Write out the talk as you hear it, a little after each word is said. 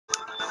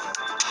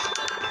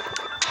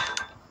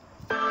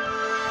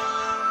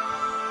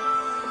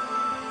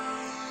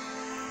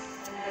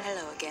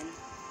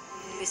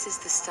This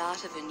is the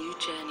start of a new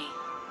journey.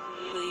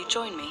 Will you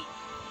join me?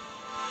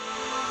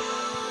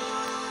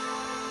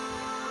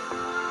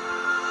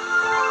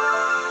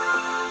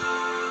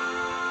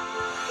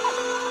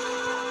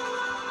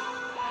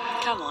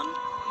 Come on,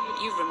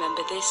 you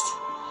remember this.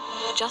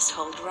 Just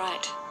hold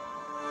right.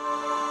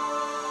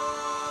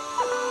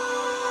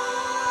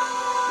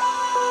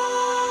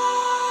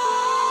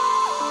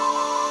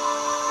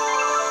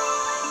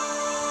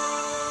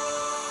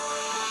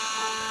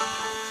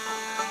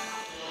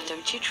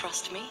 Don't you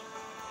trust me?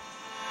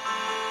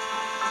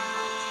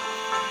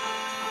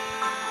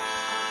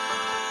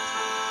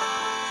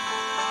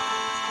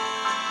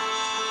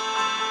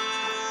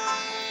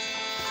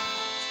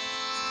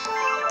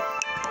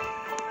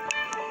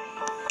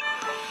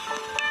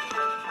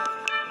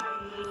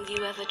 Will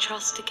you ever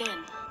trust again?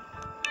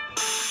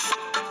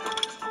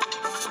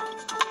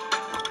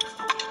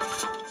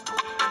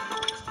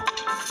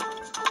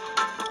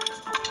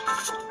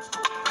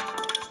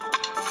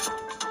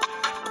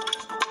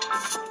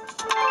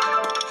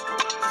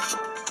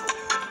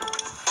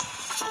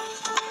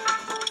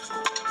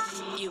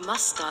 You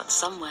must start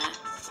somewhere.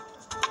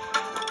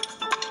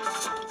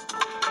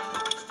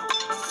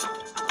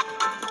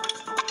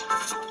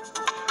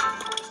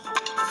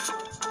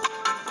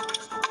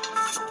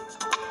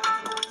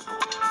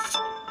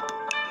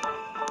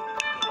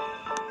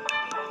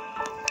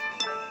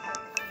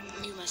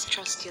 You must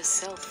trust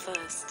yourself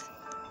first.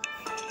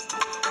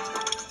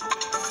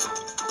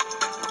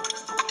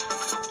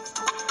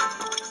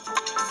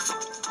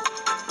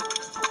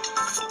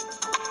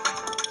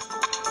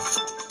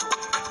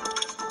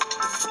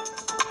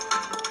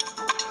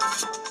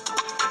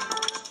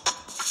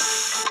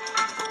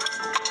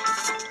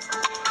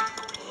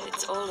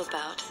 It's all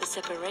about the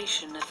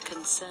separation of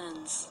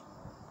concerns.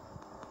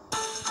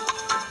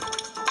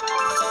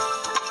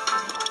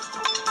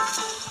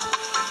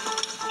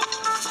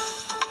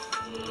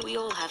 We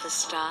all have a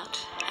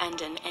start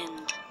and an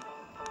end.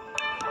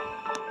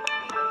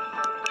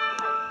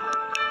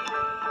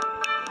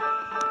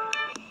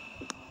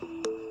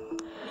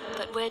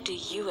 But where do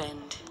you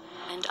end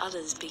and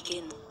others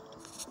begin?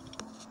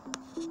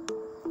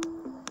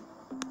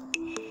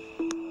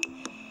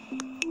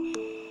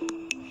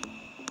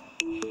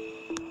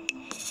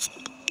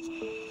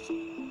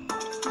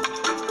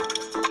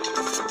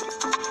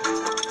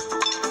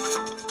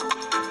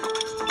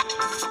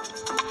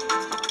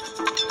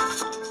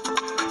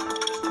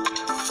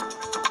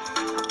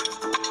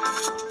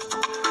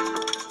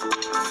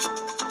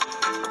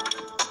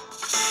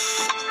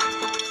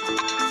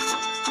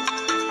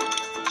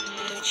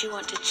 Don't you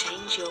want to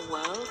change your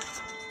world?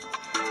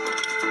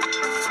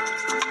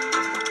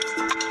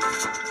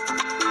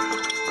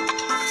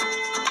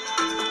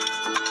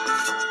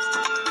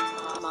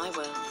 My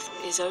world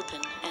is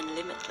open and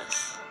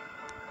limitless.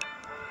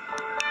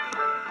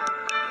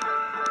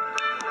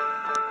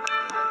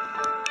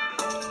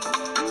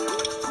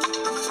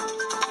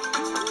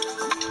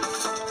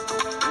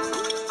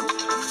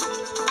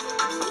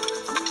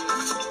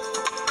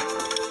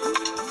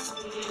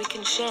 We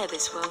can share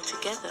this world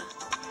together.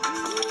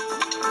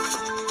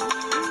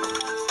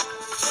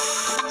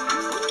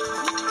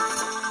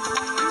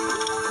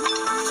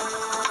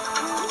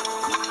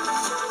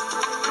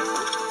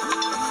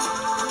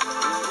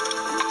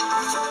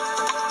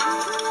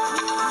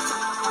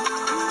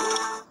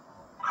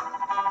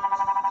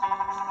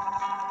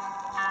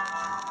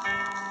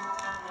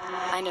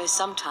 I know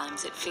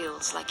sometimes it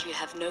feels like you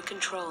have no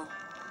control.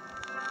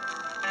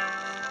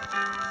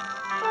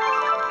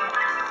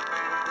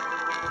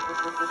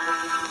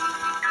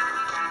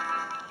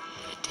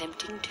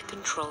 Attempting to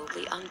control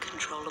the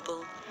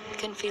uncontrollable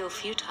can feel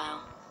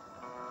futile.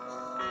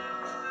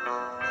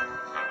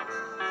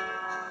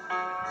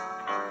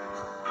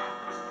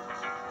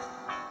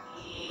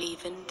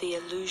 Even the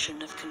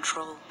illusion of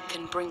control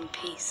can bring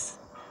peace.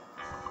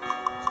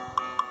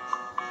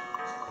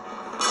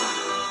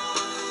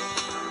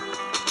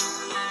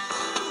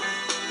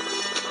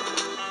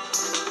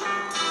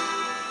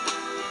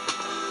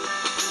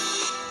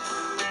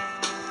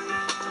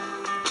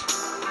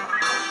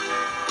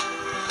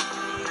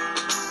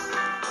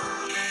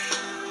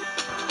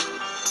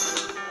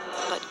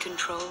 But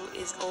control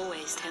is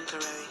always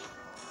temporary.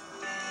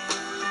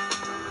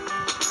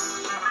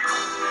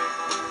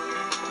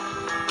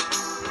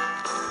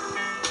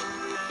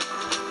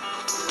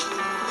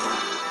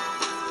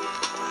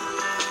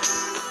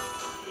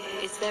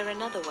 Is there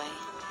another way?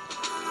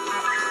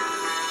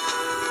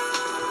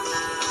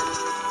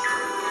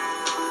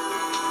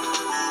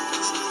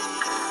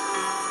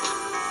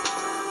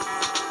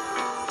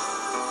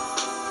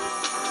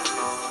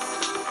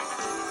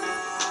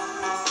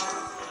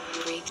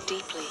 Breathe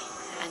deeply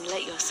and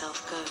let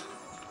yourself go.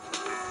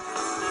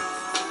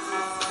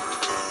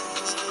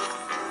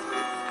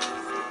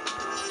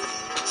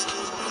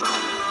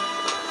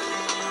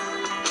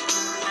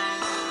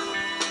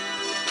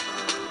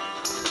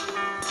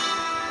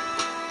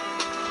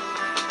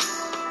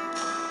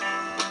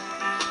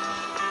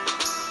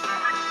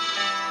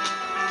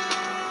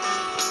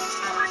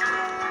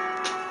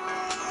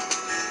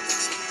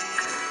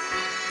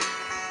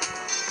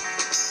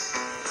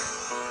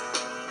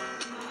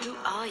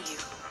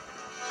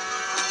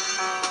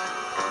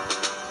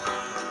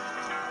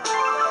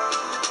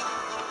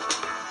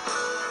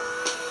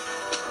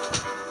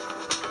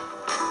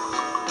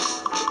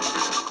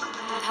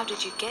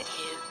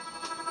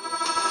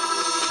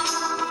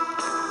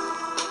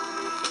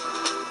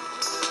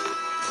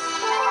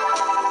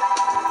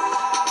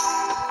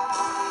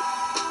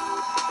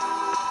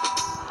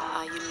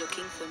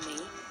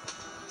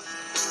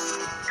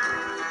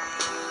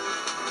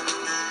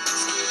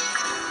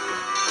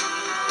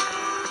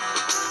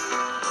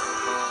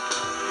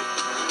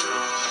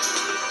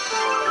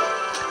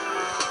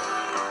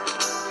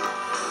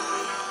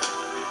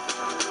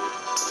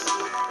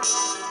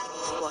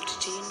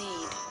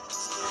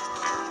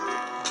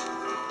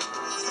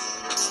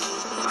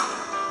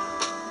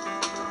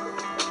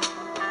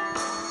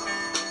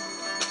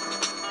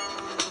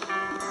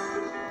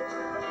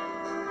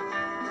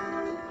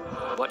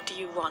 What do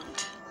you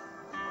want?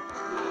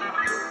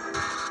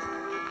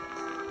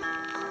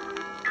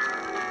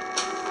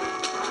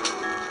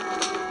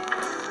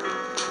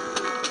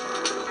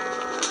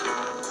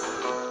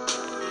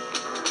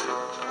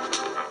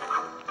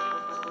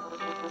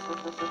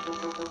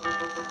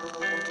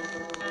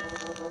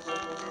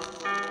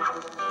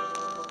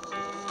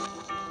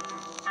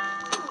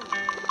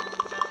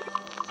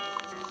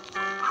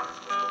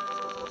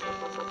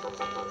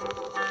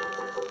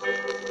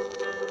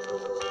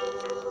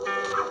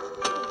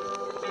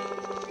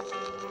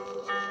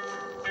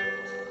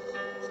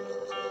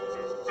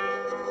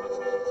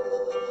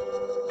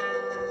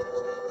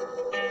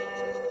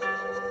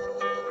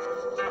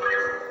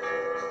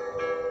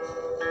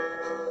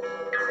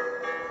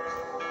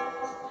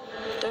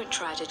 Don't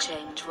try to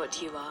change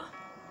what you are.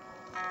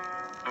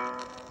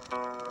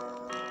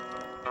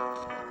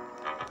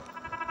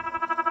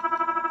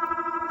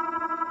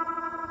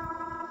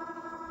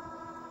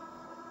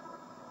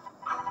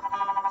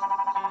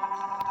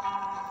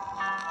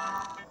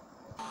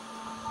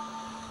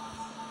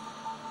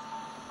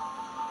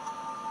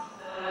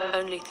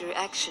 Only through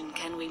action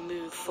can we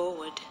move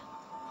forward.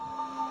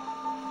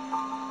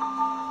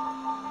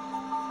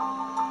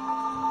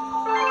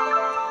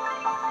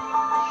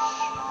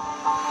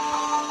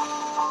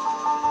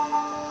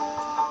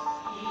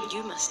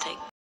 You must take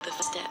the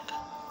first step.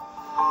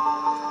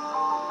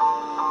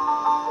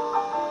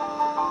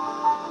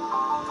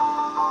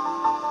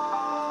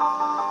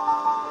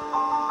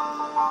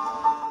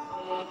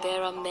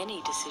 There are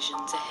many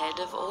decisions ahead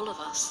of all of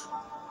us.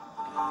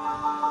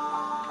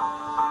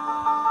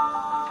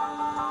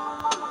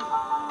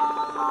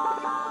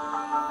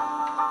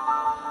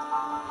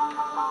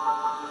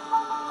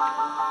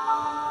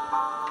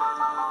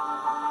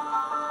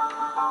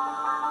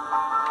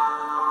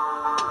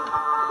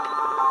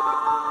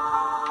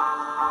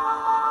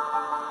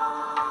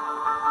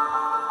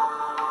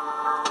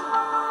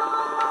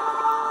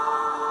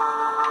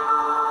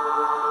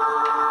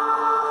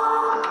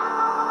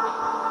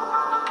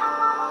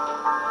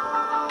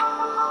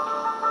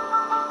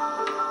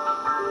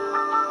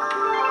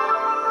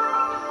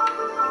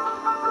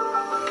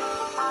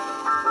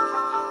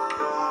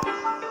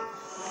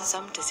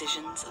 Some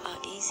decisions are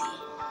easy.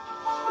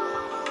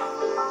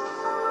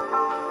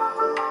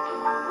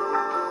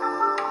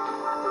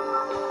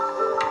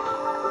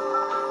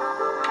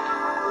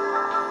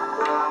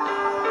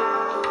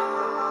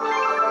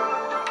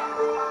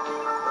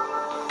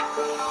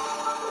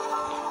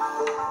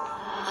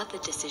 Other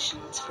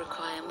decisions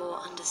require more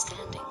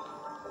understanding.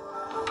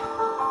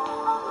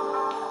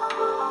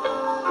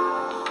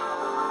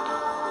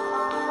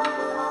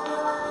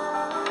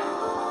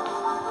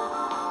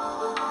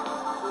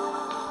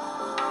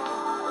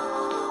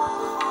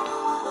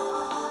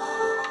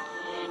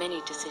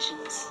 Many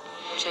decisions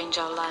change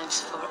our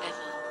lives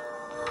forever.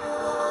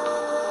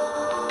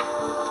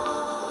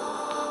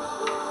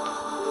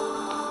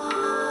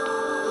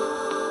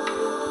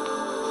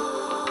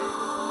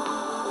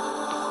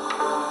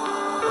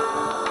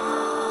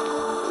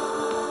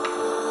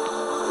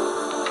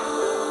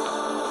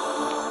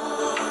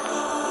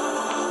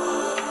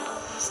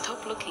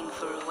 Stop looking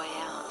for a way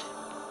out.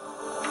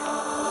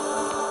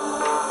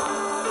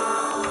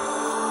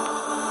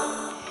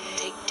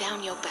 Take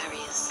down your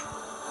barriers.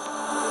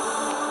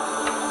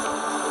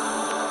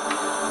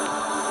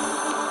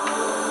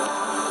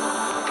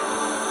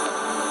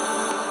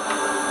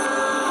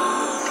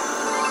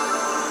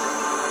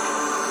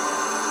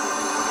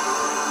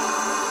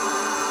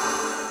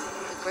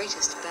 The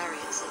greatest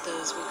barriers are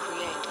those we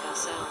create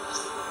ourselves.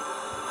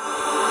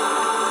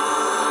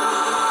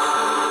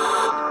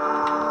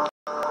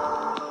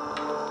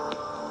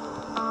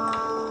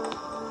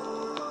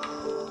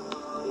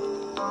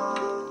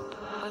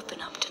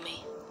 Open up to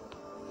me.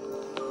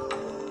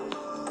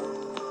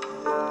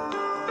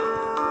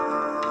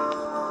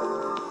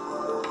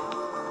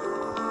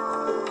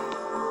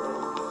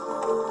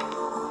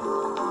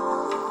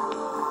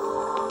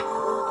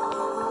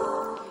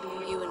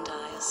 You and I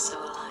are so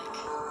alike.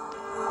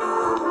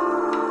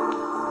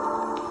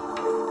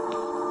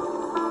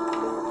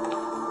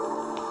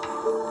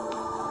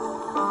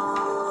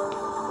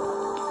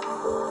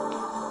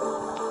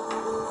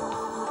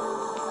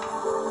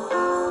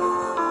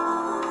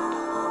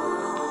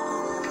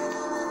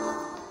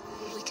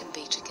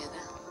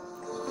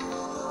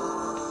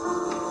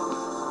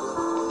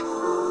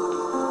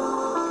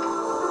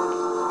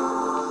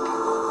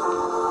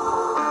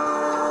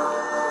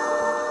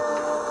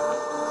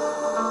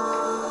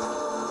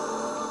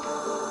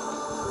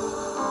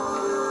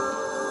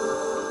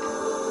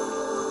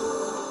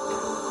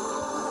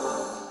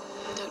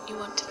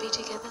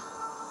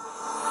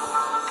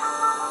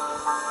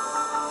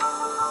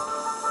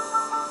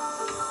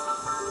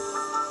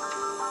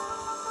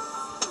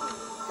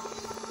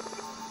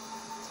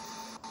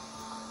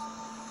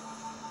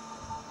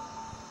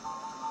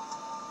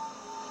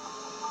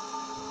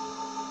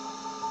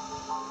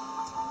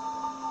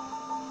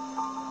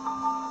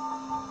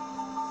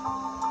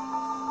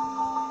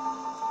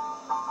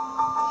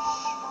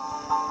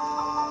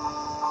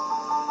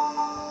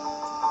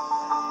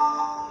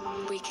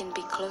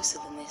 closer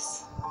than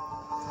this.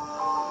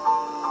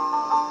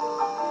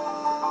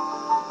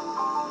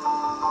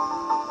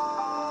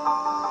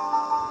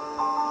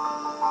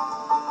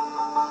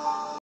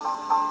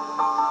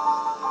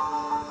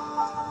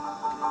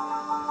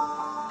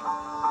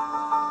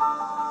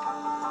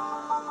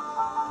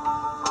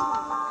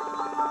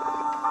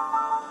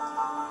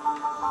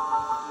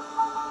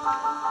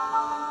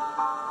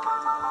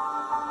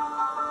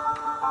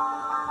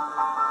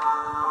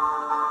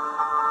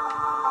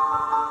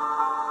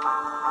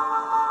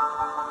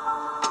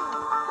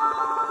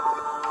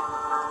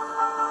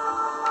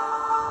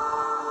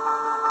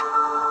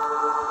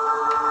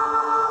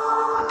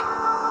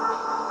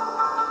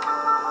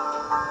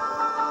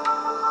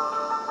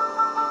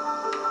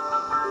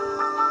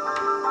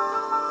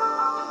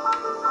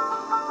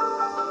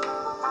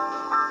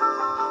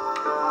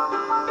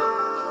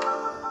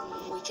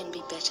 We can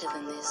be better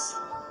than this.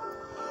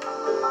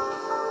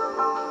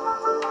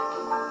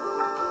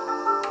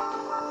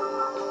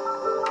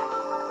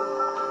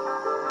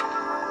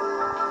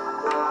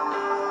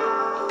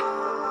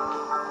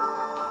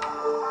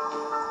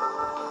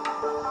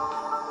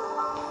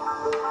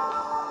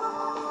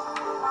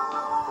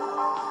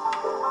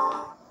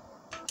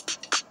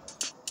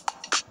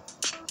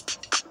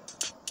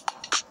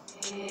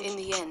 In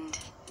the end,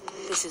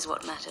 this is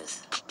what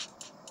matters.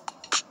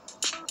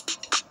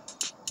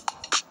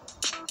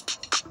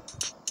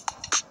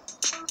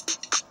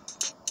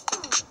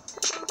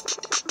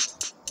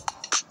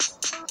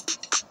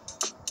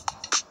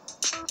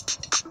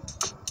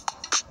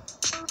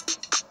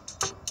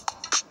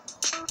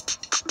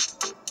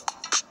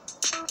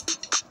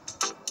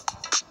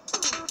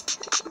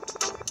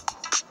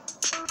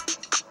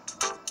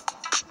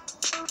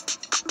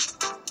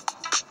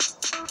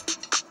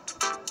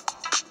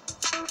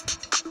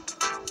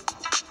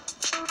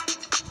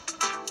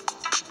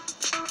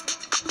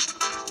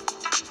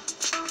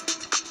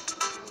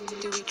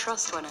 Do we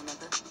trust one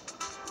another?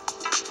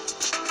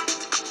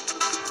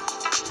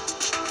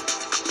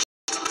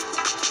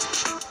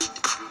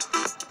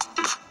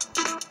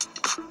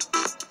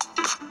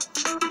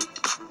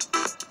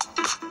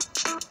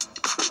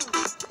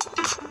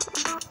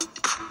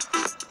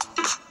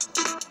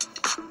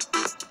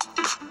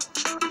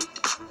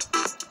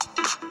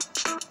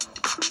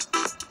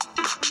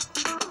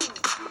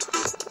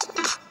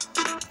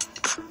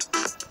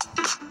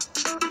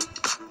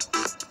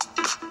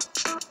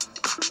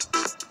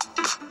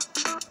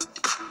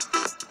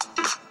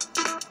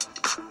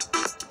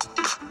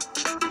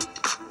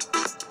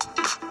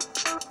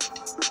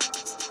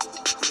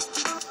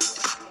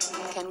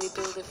 Can we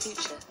build a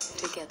future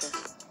together?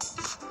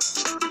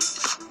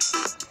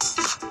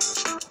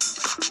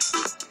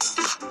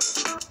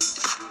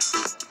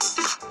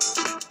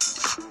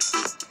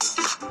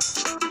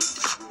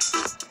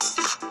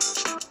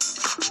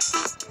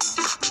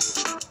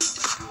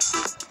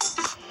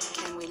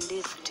 Can we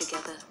live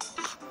together?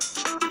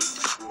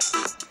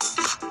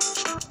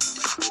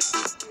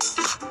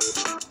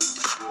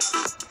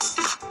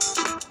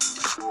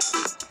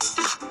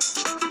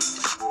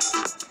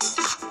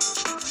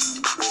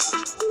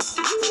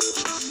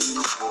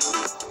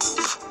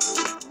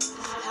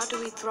 How do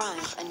we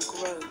thrive and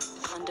grow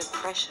under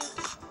pressure?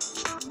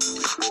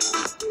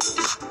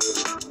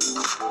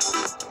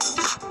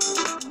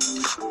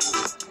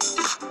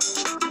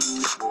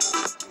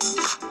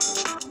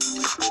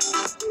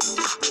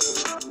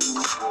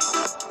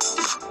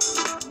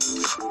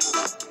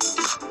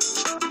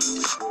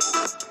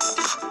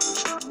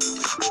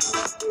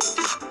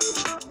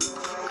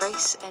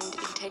 Grace and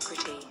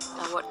integrity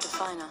are what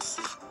define us.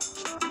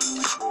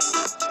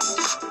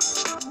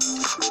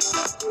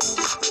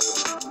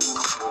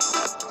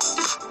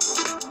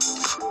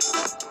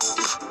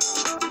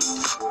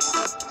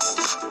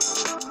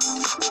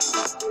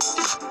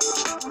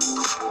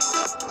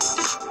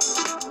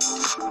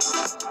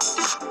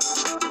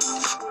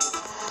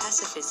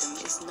 Pacifism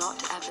is not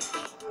apathy.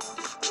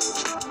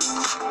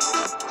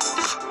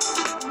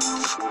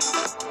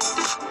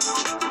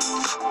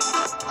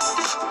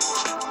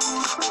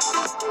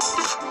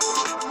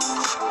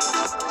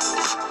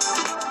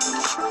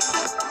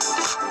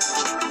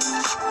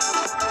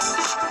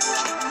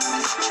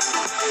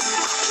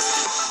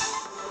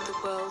 The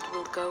world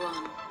will go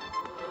on,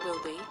 will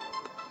we?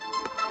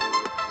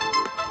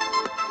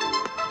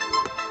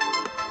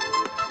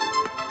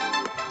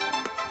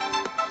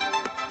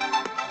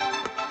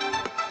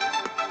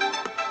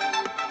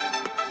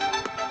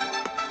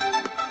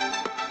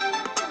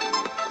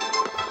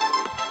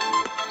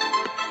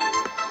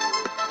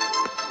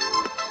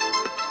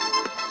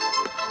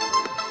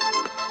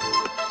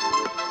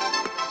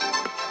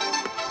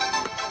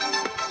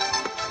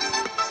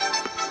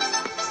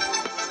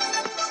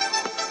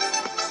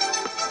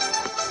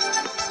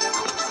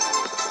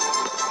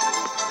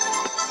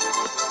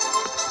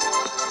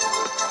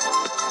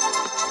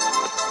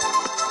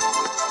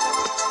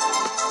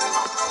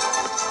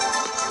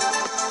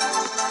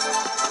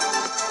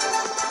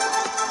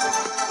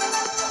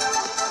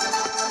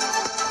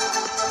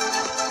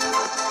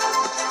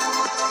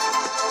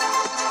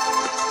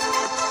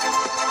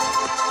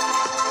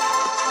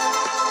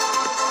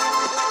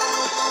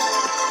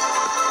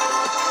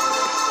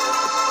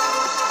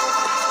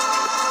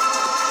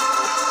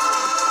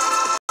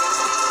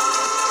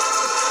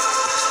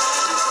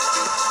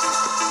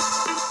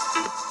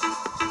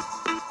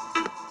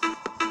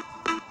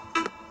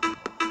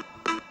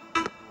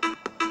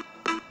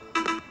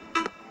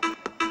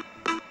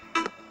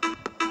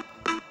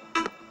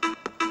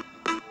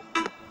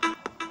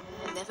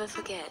 never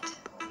forget.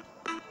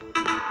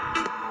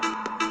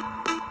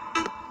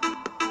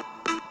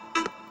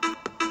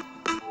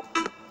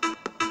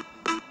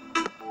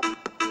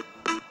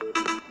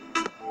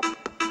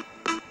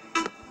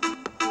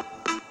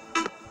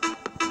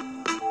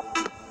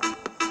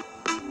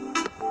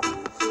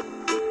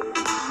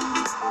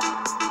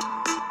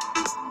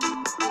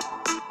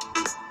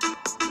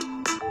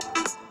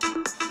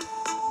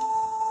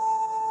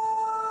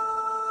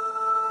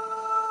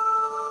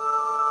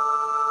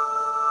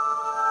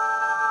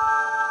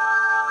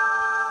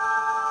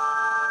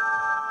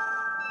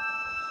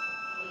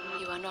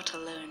 You are not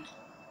alone.